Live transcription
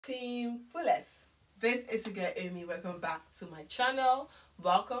Team Fullest. This is your girl Amy. Welcome back to my channel.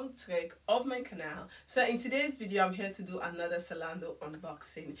 Welcome to my canal. So in today's video, I'm here to do another Zalando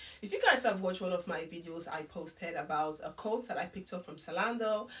unboxing. If you guys have watched one of my videos, I posted about a coat that I picked up from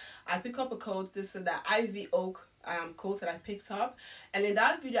Zalando. I picked up a coat. This is the ivyoak coat that I picked up, and in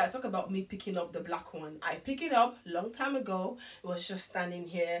that video I talk about me picking up the black one. I picked it up long time ago. It was just standing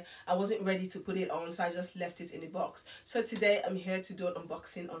here. I wasn't ready to put it on, so I just left it in the box. So today I'm here to do an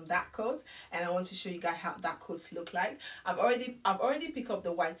unboxing on that coat, and I want to show you guys how that coat look like. I've already picked up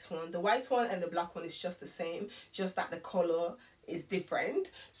the white one. The white one and the black one is just the same, just that the color is different.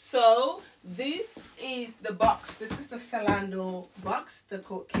 So this is the box. This is the Zalando box the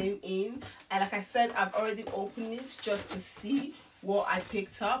coat came in, and like I said, I've already opened it just to see what I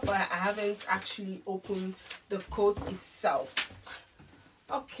picked up, but I haven't actually opened the coat itself.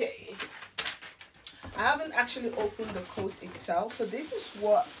 Okay, I haven't actually opened the coat itself. So this is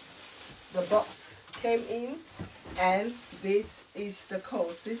what the box came in, and this is the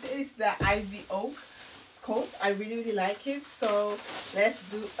coat. This is the ivyoak coat. I really like it. So let's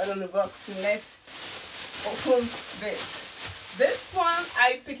do an unboxing. Let's open this one.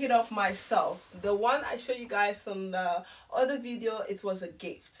 I pick it up myself. The one I show you guys on the other video, it was a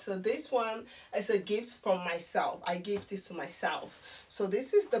gift. So this one is a gift from myself. I gave this to myself. So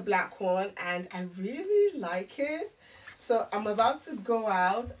this is the black one, and I really like it. So I'm about to go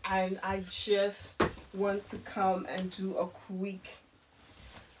out, and I just want to come and do a quick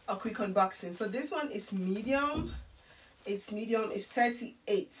unboxing. So this one is medium. It's medium. It's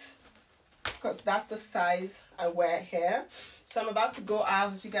 38 because that's the size I wear here. So I'm about to go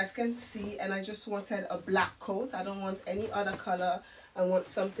out, as you guys can see, and I just wanted a black coat. I don't want any other color. I want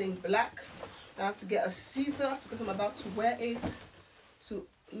something black. I have to get a scissors because I'm about to wear it to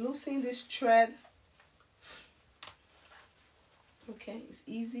loosen this thread. Okay, it's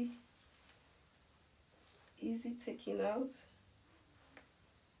easy taking out.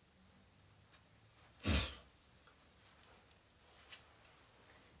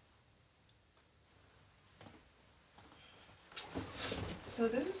 So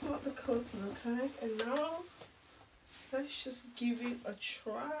this is what the coats look like, and now let's just give it a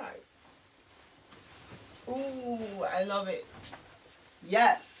try. Oh, I love it.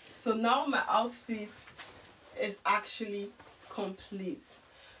 Yes, so now my outfit is actually complete.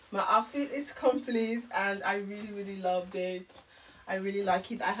 My outfit is complete, and I really loved it. I really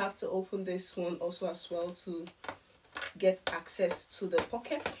like it. I have to open this one also as well to get access to the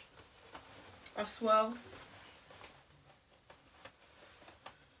pocket as well.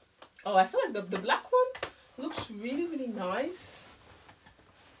 Oh, I feel like the black one looks really nice.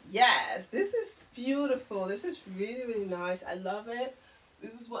 Yes, this is beautiful. This is really nice. I love it.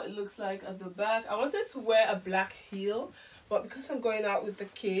 This is what it looks like at the back. I wanted to wear a black heel, but because I'm going out with the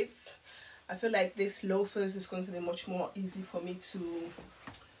kids, I feel like this loafers is going to be much more easy for me to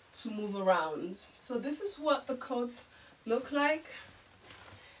move around. So this is what the coats look like.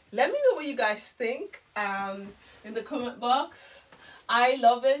 Let me know what you guys think in the comment box. I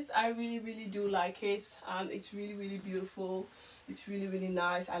love it. I really do like it. It's really beautiful. It's really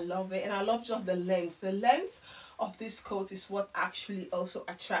nice. I love it, and I love just the length. The length of this coat is what actually also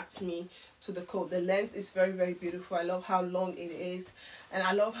attracts me to the coat. The length is very beautiful. I love how long it is, and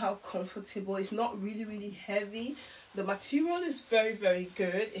I love how comfortable. It's not really heavy. The material is very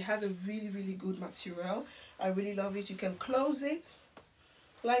good. It has a really good material. I really love it. You can close it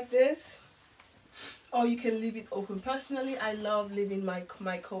like this, or you can leave it open. Personally, I love leaving my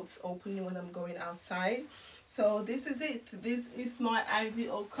coats open when I'm going outside. So this is it. This is my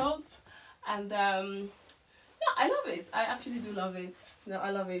ivyoak coat, and yeah, I love it. I actually do love it. No,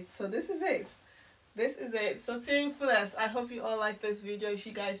 I love it. So this is it. This is it. So Team Fullest, I hope you all like this video. If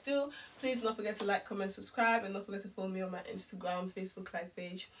you guys do, please don't forget to like, comment, subscribe, and don't forget to follow me on my Instagram, Facebook like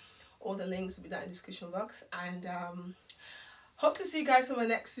page. All the links will be down in the description box, and hope to see you guys on my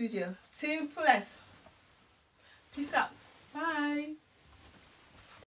next video. Team Fullest, peace out. Bye.